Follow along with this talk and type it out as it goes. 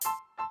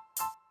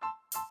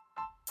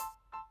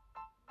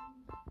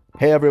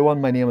Hey everyone,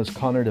 my name is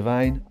Connor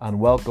Devine and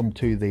welcome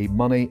to the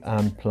Money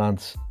and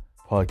Plants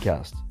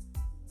podcast.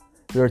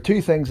 There are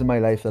two things in my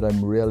life that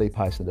I'm really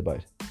passionate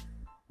about.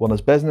 One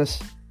is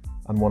business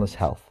and one is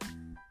health.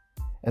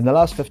 In the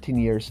last 15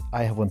 years,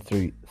 I have went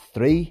through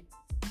 3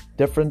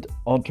 different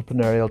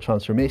entrepreneurial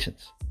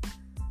transformations.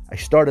 I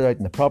started out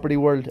in the property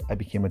world, I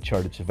became a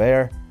chartered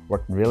surveyor,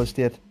 worked in real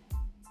estate.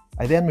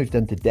 I then moved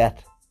into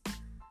debt.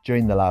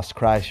 During the last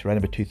crash, around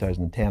about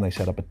 2010, I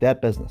set up a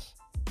debt business.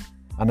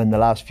 And in the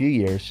last few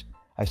years,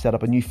 I've set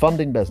up a new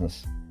funding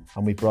business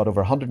and we've brought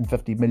over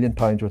 £150 million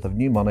worth of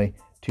new money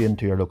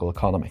into our local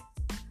economy.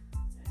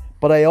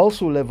 But I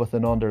also live with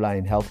an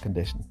underlying health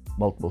condition,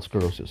 multiple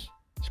sclerosis.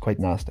 It's quite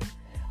nasty.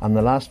 And in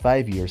the last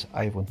 5 years,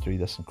 I've went through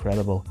this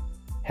incredible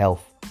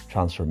health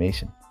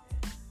transformation.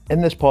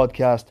 In this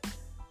podcast,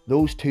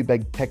 those 2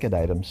 big ticket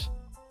items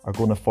are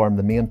going to form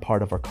the main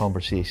part of our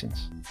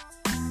conversations.